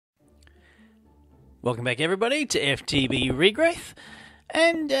Welcome back everybody to FTB Regrowth,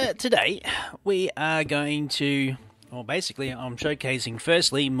 and today we are going to, well basically I'm showcasing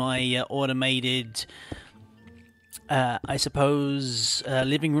firstly my automated, I suppose,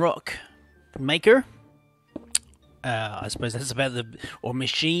 Livingrock maker. I suppose that's about the, or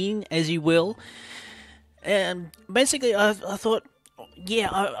machine as you will. And basically I thought, yeah,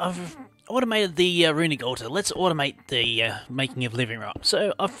 I've automated the runic altar, let's automate the making of Livingrock.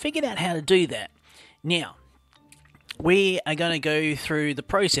 So I've figured out how to do that. Now, we are going to go through the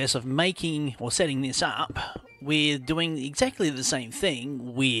process of making or setting this up. We're doing exactly the same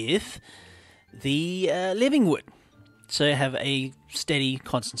thing with the Livingwood. So have a steady,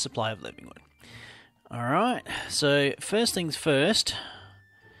 constant supply of Livingwood. Alright, so first things first,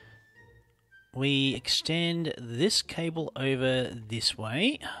 we extend this cable over this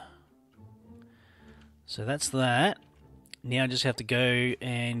way. So that's that. Now I just have to go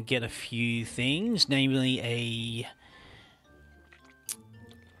and get a few things, namely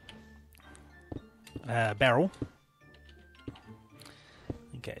a barrel.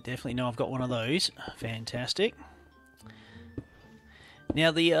 Okay, definitely know I've got one of those. Fantastic.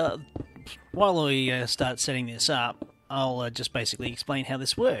 Now while we start setting this up, I'll just basically explain how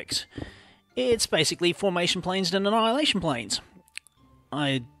this works. It's basically formation planes and annihilation planes.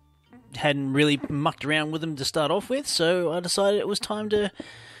 I hadn't really mucked around with them to start off with, so I decided it was time to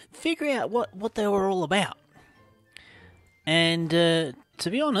figure out what they were all about. And to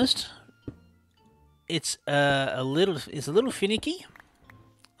be honest, it's a little finicky.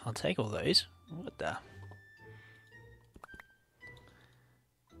 I'll take all those. What the?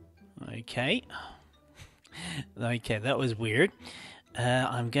 Okay. Okay, that was weird.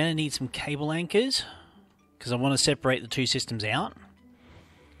 I'm going to need some cable anchors because I want to separate the two systems out.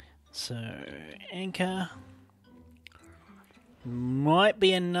 So, anchor might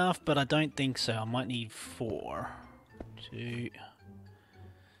be enough, but I don't think so. I might need 4. 2,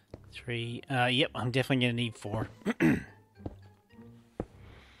 3. Yep, I'm definitely going to need 4.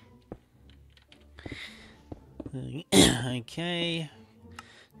 Okay.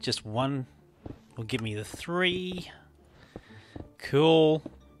 Just one will give me the 3. Cool.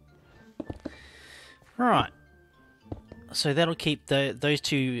 Right. So that'll keep those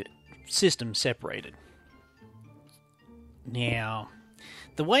two systems separated. Now,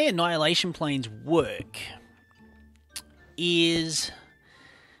 the way annihilation planes work is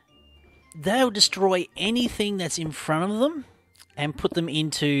they'll destroy anything that's in front of them and put them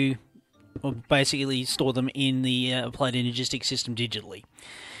into, or basically store them in the Applied Energistics system digitally.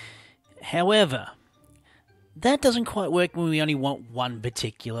 However, that doesn't quite work when we only want one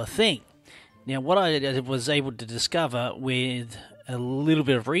particular thing. Now, what I was able to discover with a little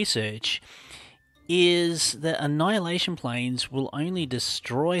bit of research is that annihilation planes will only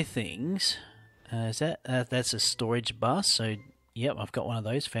destroy things. That's a storage bus, so yep, I've got one of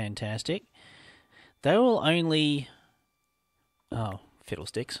those. Fantastic. They will only... oh,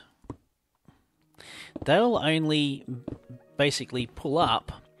 fiddlesticks. They'll only basically pull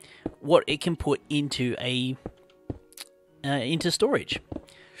up what it can put into into storage.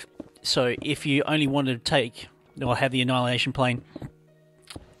 So if you only want to take or have the annihilation plane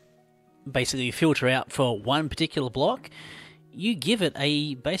basically filter out for one particular block, you give it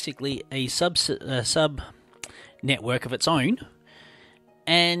basically a sub network of its own,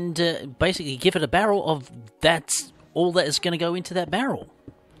 and basically give it a barrel of that's all that is going to go into that barrel.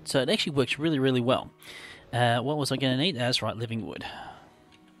 So it actually works really, really well. What was I going to need? That's right, Livingwood.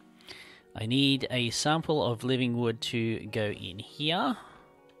 I need a sample of Livingwood to go in here.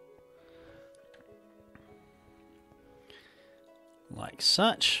 Like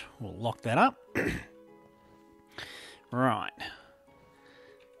such. We'll lock that up. Right.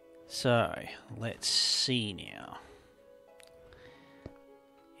 So, let's see now.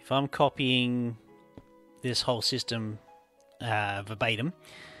 If I'm copying this whole system verbatim,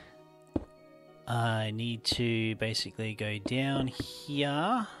 I need to basically go down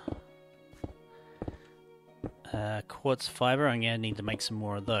here. Quartz fiber, I'm going to need to make some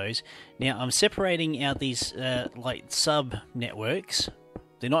more of those. Now, I'm separating out these like sub networks.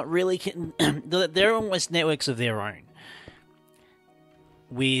 They're not really they're almost networks of their own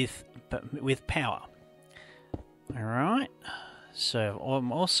with power. Alright, so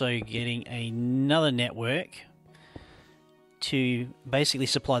I'm also getting another network to basically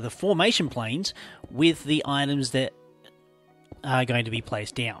supply the formation planes with the items that are going to be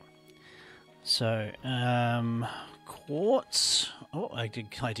placed down. So, quartz. Oh, I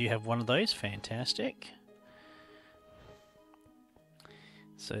do have one of those. Fantastic.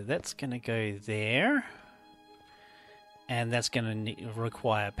 So that's going to go there. And that's going to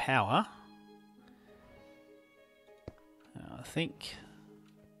require power. I think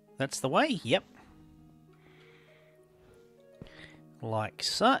that's the way. Yep. Like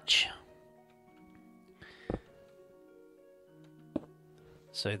such.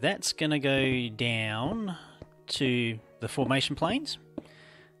 So that's going to go down to the formation planes.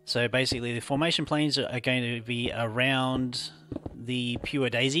 So basically the formation planes are going to be around the pure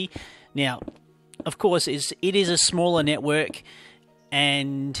daisy. Now, of course, it is a smaller network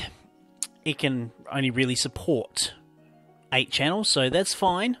and it can only really support 8 channels, so that's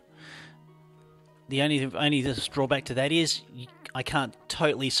fine. The only drawback to that is I can't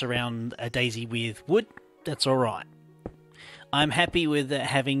totally surround a daisy with wood. That's alright. I'm happy with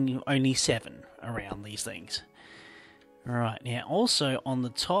having only 7 around these things. Alright, now also on the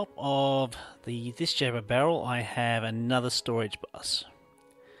top of this jabber barrel I have another storage bus.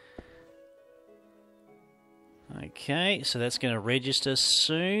 Okay, so that's going to register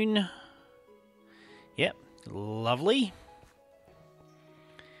soon. Yep, lovely.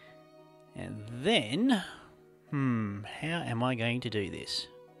 And then, how am I going to do this?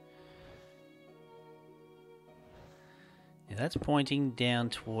 Now that's pointing down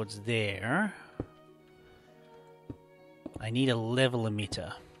towards there. I need a level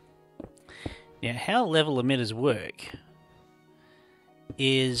emitter. Now, how level emitters work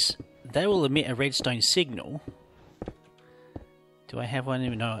is they will emit a redstone signal. Do I have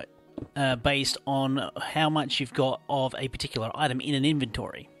one? No. Based on how much you've got of a particular item in an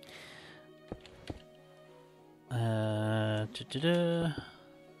inventory.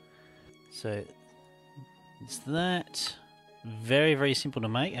 So it's that. Very, very simple to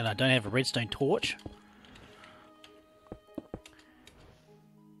make, and I don't have a redstone torch.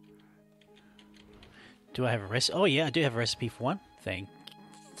 Do I have a recipe? Oh yeah, I do have a recipe for one.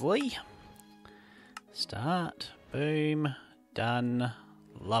 Thankfully. Start. Boom. Done.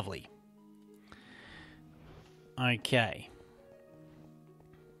 Lovely. Okay.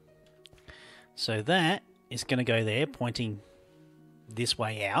 So that is going to go there, pointing this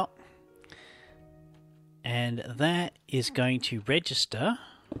way out. And that is going to register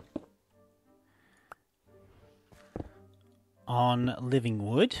on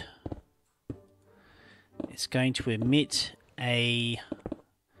Livingwood. It's going to emit a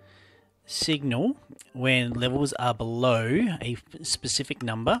signal when levels are below a specific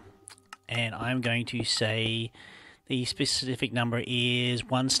number, and I'm going to say the specific number is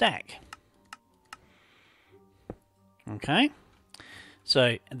 1 stack. Okay,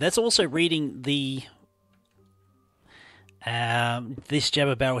 so that's also reading the this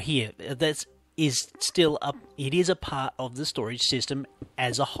jabber barrel here. That is still up. It is a part of the storage system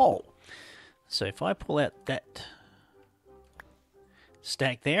as a whole. So if I pull out that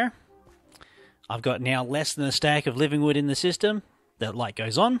stack there, I've got now less than a stack of living wood in the system. That light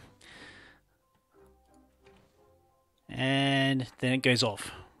goes on. And then it goes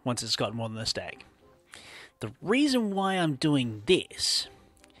off once it's got more than a stack. The reason why I'm doing this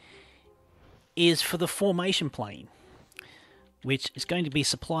is for the formation plane, which is going to be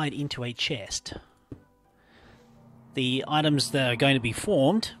supplied into a chest. The items that are going to be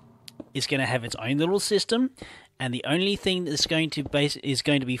formed is going to have its own little system, and the only thing that's going to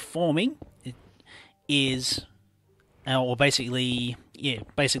be forming is, or basically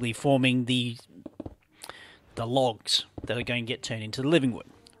forming the logs that are going to get turned into the living wood.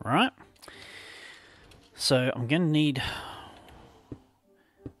 All right. So I'm going to need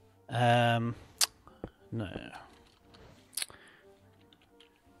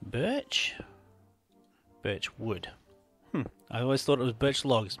birch wood. I always thought it was birch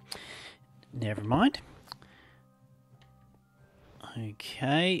logs. Never mind.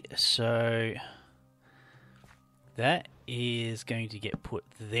 Okay, so that is going to get put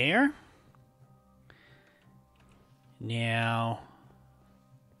there. Now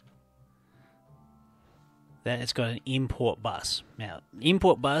that it's got an import bus. Now,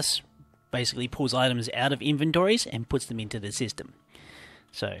 import bus basically pulls items out of inventories and puts them into the system.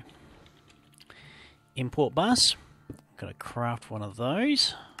 So, import bus. I'm going to craft one of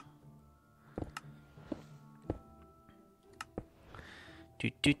those.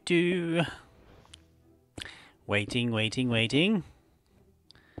 Waiting.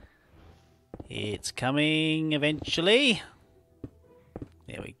 It's coming eventually.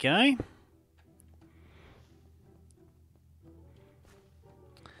 There we go.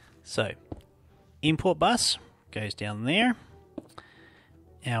 So, import bus goes down there.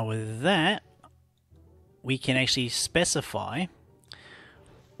 Now with that, we can actually specify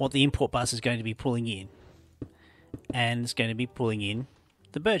what the import bus is going to be pulling in. And it's going to be pulling in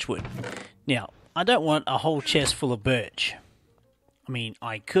the birch wood. Now, I don't want a whole chest full of birch. I mean,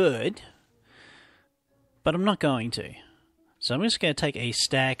 I could, but I'm not going to. So I'm just going to take a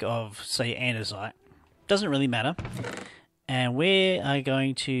stack of, say, andesite. Doesn't really matter. And we are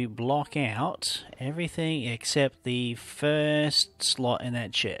going to block out everything except the first slot in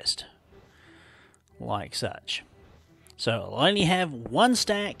that chest. Like such. So I'll only have one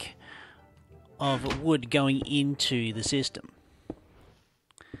stack of wood going into the system.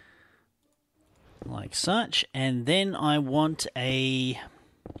 Like such. And then I want a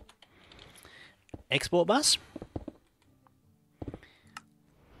export bus.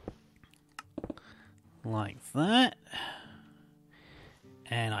 Like that.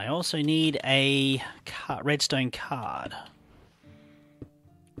 And I also need a redstone card.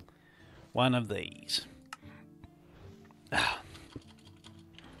 One of these.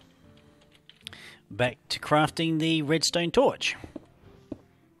 Back to crafting the redstone torch.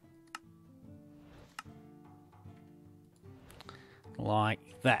 Like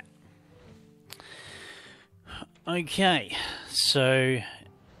that. Okay, so...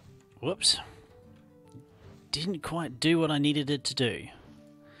 Whoops. Didn't quite do what I needed it to do.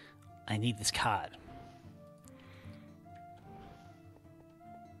 I need this card.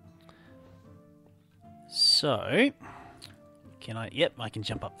 So, can I... Yep, I can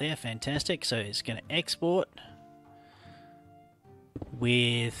jump up there. Fantastic. So it's going to export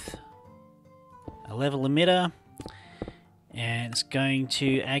with a level emitter. And it's going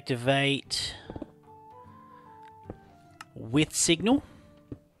to activate with signal.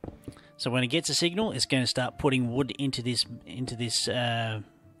 So when it gets a signal, it's going to start putting wood into this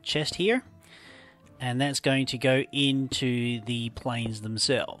chest here, and that's going to go into the planes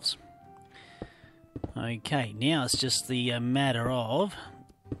themselves. Okay, now it's just the matter of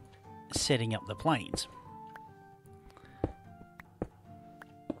setting up the planes.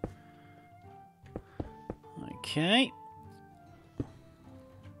 Okay,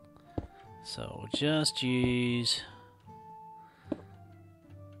 so we'll just use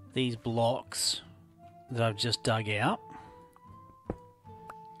these blocks that I've just dug out.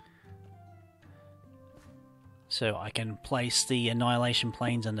 So I can place the annihilation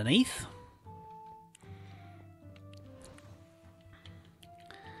planes underneath.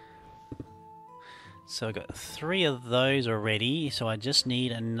 So I've got 3 of those already, so I just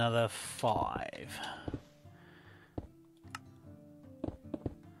need another 5.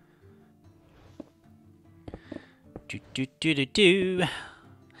 Do.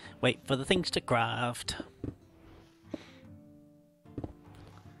 Wait for the things to craft.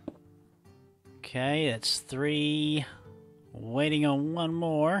 Okay, that's 3. Waiting on 1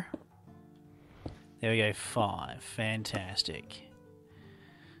 more. There we go, 5. Fantastic.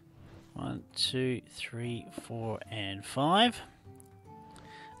 1, 2, 3, 4, and 5.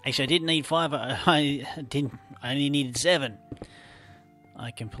 Actually, I didn't need 5. I didn't. I only needed 7. I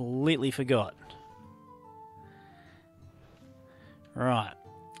completely forgot. Right.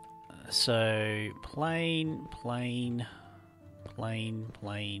 So, plane.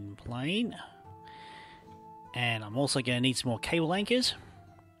 And I'm also going to need some more cable anchors.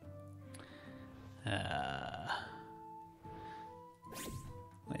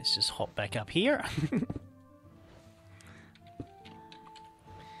 Let's just hop back up here.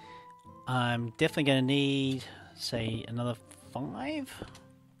 I'm definitely going to need, say, another 5.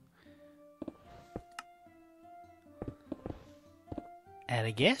 At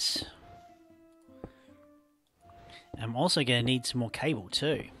a guess. I'm also going to need some more cable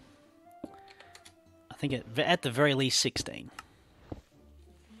too. I think at the very least 16.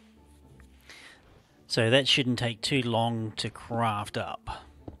 So that shouldn't take too long to craft up.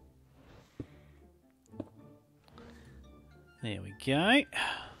 There we go.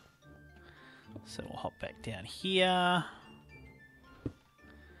 So we'll hop back down here.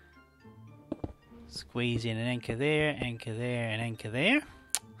 Squeeze in an anchor there, and anchor there.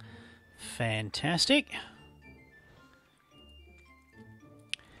 Fantastic.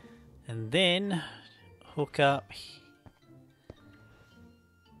 And then hook up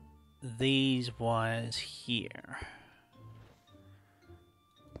these wires here.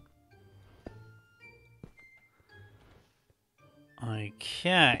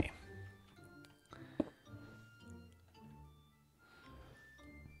 Okay.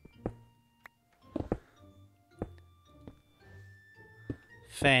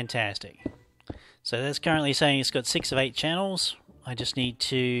 Fantastic. So that's currently saying it's got 6 of 8 channels. I just need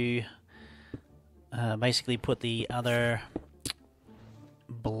to basically put the other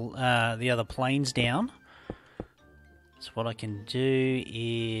planes down. So what I can do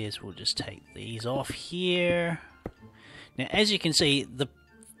is we'll just take these off here. Now, as you can see, the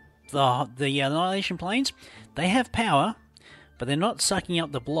annihilation planes, they have power, but they're not sucking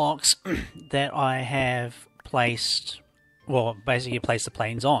up the blocks that I have placed. well, basically place the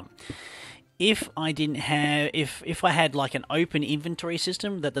planes on. If I didn't have, if I had like an open inventory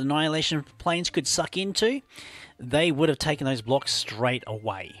system that the annihilation planes could suck into, they would have taken those blocks straight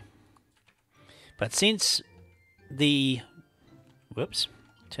away. But since the, whoops,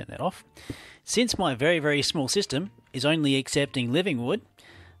 turn that off. Since my very, very small system is only accepting Livingwood,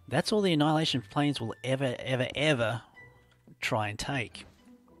 that's all the annihilation planes will ever try and take.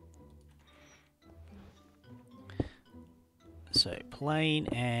 So plane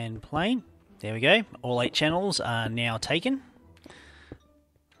and plane. There we go. All 8 channels are now taken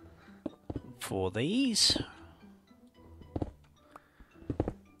for these.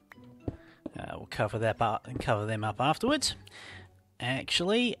 We'll cover them up afterwards.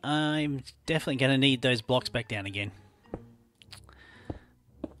 Actually, I'm definitely going to need those blocks back down again,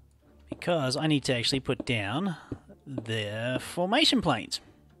 because I need to actually put down the formation planes.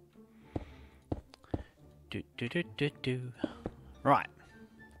 Right.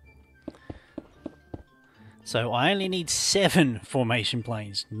 So I only need 7 formation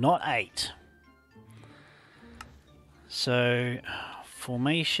planes, not 8. So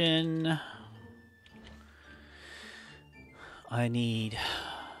formation, I need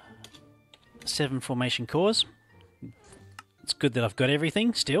 7 formation cores. It's good that I've got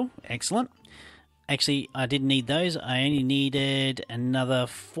everything still. Excellent. Actually, I didn't need those. I only needed another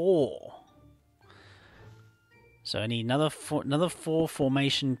 4. So I need another 4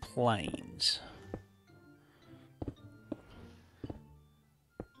 formation planes.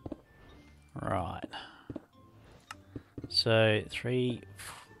 Right. So 3,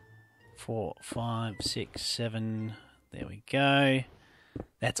 4, 5, 6, 7. There we go.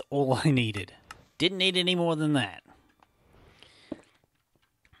 That's all I needed. Didn't need any more than that.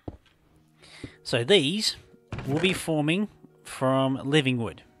 So these will be forming from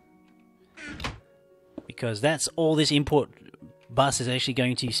Livingwood, because that's all this import bus is actually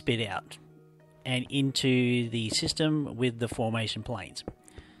going to spit out and into the system with the formation planes.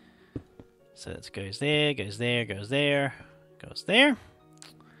 So that goes there, goes there, goes there, goes there.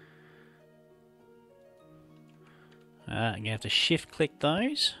 I'm going to have to shift click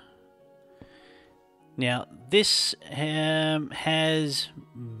those. Now this has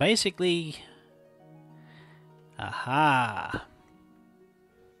basically... Aha!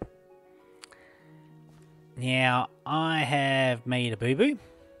 Now I have made a boo-boo.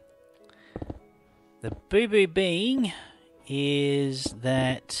 The boo-boo being is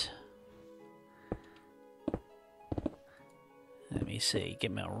that... Let me see,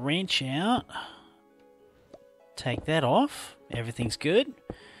 get my wrench out. Take that off. Everything's good.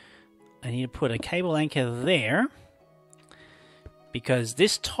 I need to put a cable anchor there, because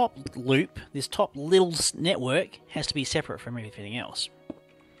this top loop, this top little network, has to be separate from everything else.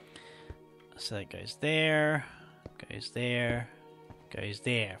 So that goes there, goes there, goes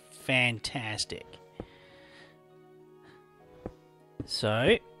there. Fantastic.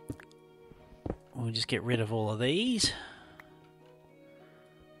 So we'll just get rid of all of these.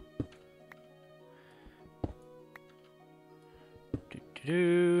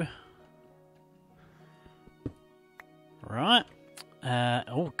 Right.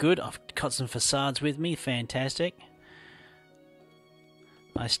 Oh, good. I've got some facades with me. Fantastic.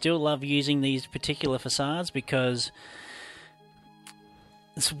 I still love using these particular facades because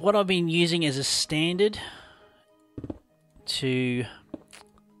it's what I've been using as a standard to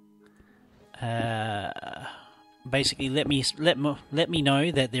basically let me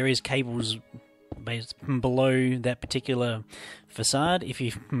know that there is cables below that particular facade. If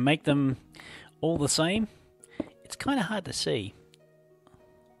you make them all the same, it's kind of hard to see.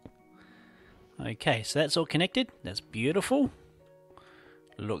 Okay, so that's all connected. That's beautiful.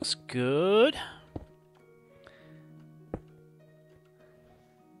 Looks good.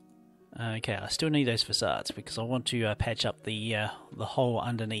 Okay, I still need those facades because I want to patch up the hole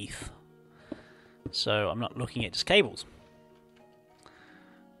underneath. So I'm not looking at just cables.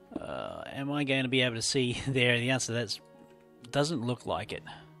 Am I going to be able to see there? The answer to that doesn't look like it.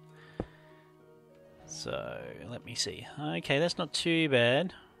 So let me see. Okay, that's not too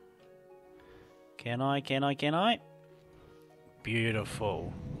bad. Can I?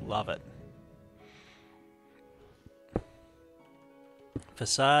 Beautiful. Love it.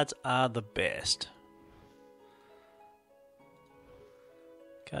 Facades are the best.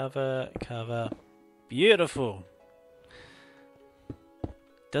 Cover. Beautiful.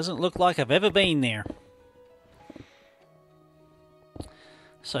 Doesn't look like I've ever been there.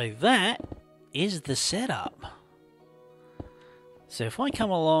 So that is the setup. So if I come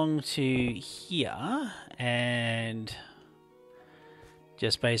along to here and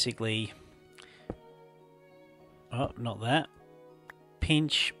just basically... Oh, Oh, not that.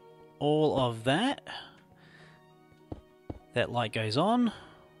 Pinch all of that. That light goes on.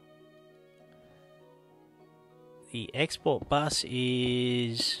 The export bus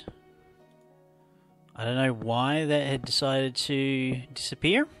is... I don't know why that had decided to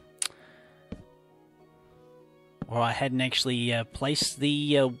disappear. Or I hadn't actually placed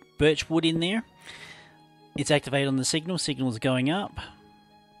the birch wood in there. It's activated on the signal. Signal's going up.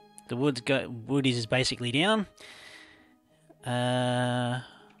 The wood is basically down. I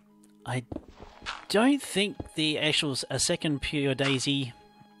don't think the actual a second pure daisy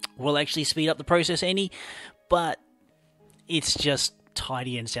will actually speed up the process any, but it's just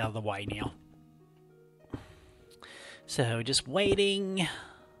tidy and it's out of the way now. So just waiting.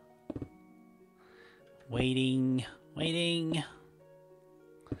 Waiting.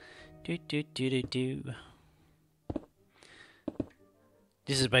 Do.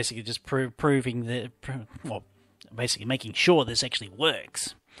 This is basically just proving that, well, basically making sure this actually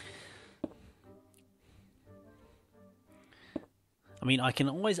works. I mean, I can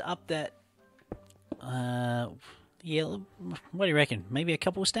always up that. Yeah, what do you reckon? Maybe a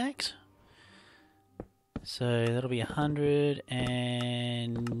couple of stacks? So that'll be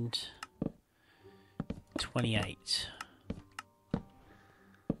 128.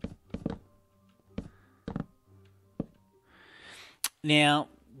 Now,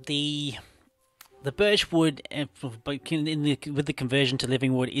 the birch wood with the conversion to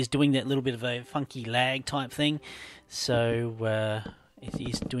living wood is doing that little bit of a funky lag type thing. So it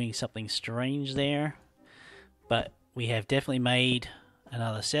is doing something strange there. But we have definitely made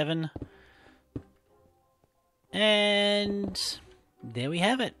another 7. And there we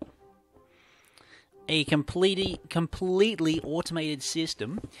have it. A completely automated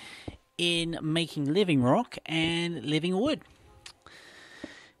system in making Livingrock and living wood.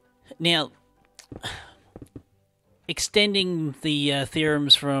 Now, extending the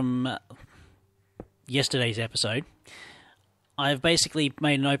theorems from yesterday's episode, I've basically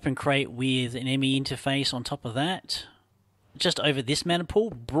made an open crate with an ME interface on top of that, just over this mana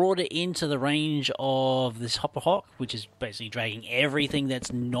pool, brought it into the range of this hopper hock, which is basically dragging everything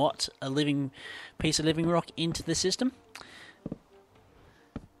that's not a living piece of Livingrock into the system,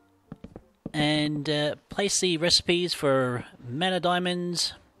 and place the recipes for mana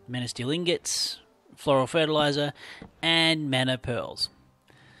diamonds, mana steel ingots, floral fertilizer, and mana pearls,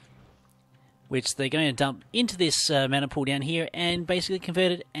 which they're going to dump into this mana pool down here and basically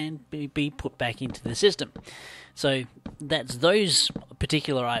convert it and be put back into the system. So that's those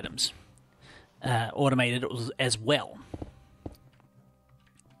particular items automated as well.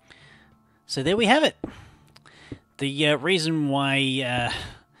 So there we have it. The reason why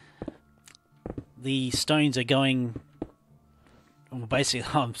the stones are going, well, basically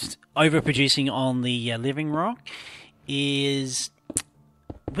overproducing on the Livingrock is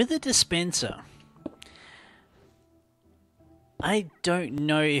with the dispenser. I don't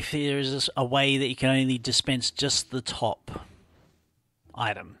know if there is a way that you can only dispense just the top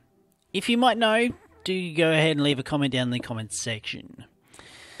item. If you might know, do go ahead and leave a comment down in the comments section.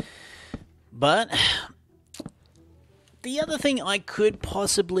 But the other thing I could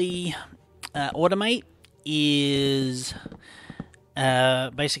possibly automate is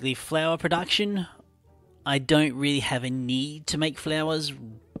basically flower production. I don't really have a need to make flowers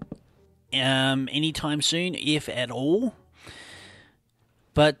anytime soon, if at all.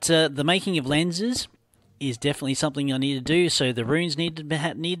 But the making of lenses is definitely something I need to do, so the runes need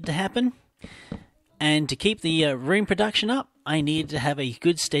to happen. And to keep the rune production up, I needed to have a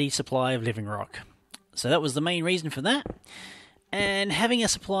good steady supply of Livingrock. So that was the main reason for that. And having a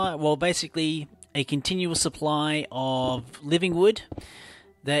supply, well, basically a continual supply of living wood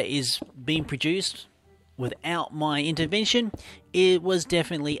that is being produced without my intervention, it was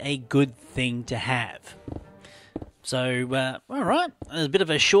definitely a good thing to have. So, all right, a bit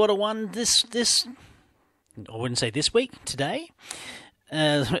of a shorter one this I wouldn't say this week, today.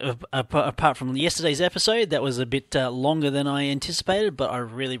 Apart from yesterday's episode, that was a bit longer than I anticipated, but I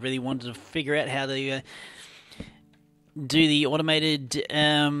really wanted to figure out how to do the automated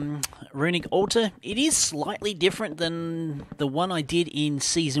runic altar. It is slightly different than the one I did in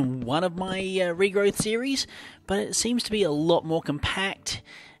Season 1 of my Regrowth series, but it seems to be a lot more compact,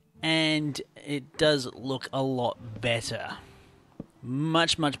 and it does look a lot better.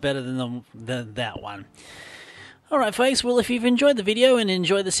 Much better than that one. Alright folks, well if you've enjoyed the video and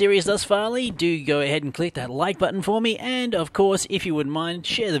enjoyed the series thus far, do go ahead and click that like button for me, and of course, if you wouldn't mind,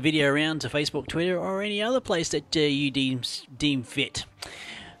 share the video around to Facebook, Twitter, or any other place that you deem fit.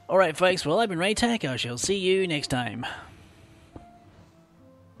 Alright folks, well I've been Raetac, I shall see you next time.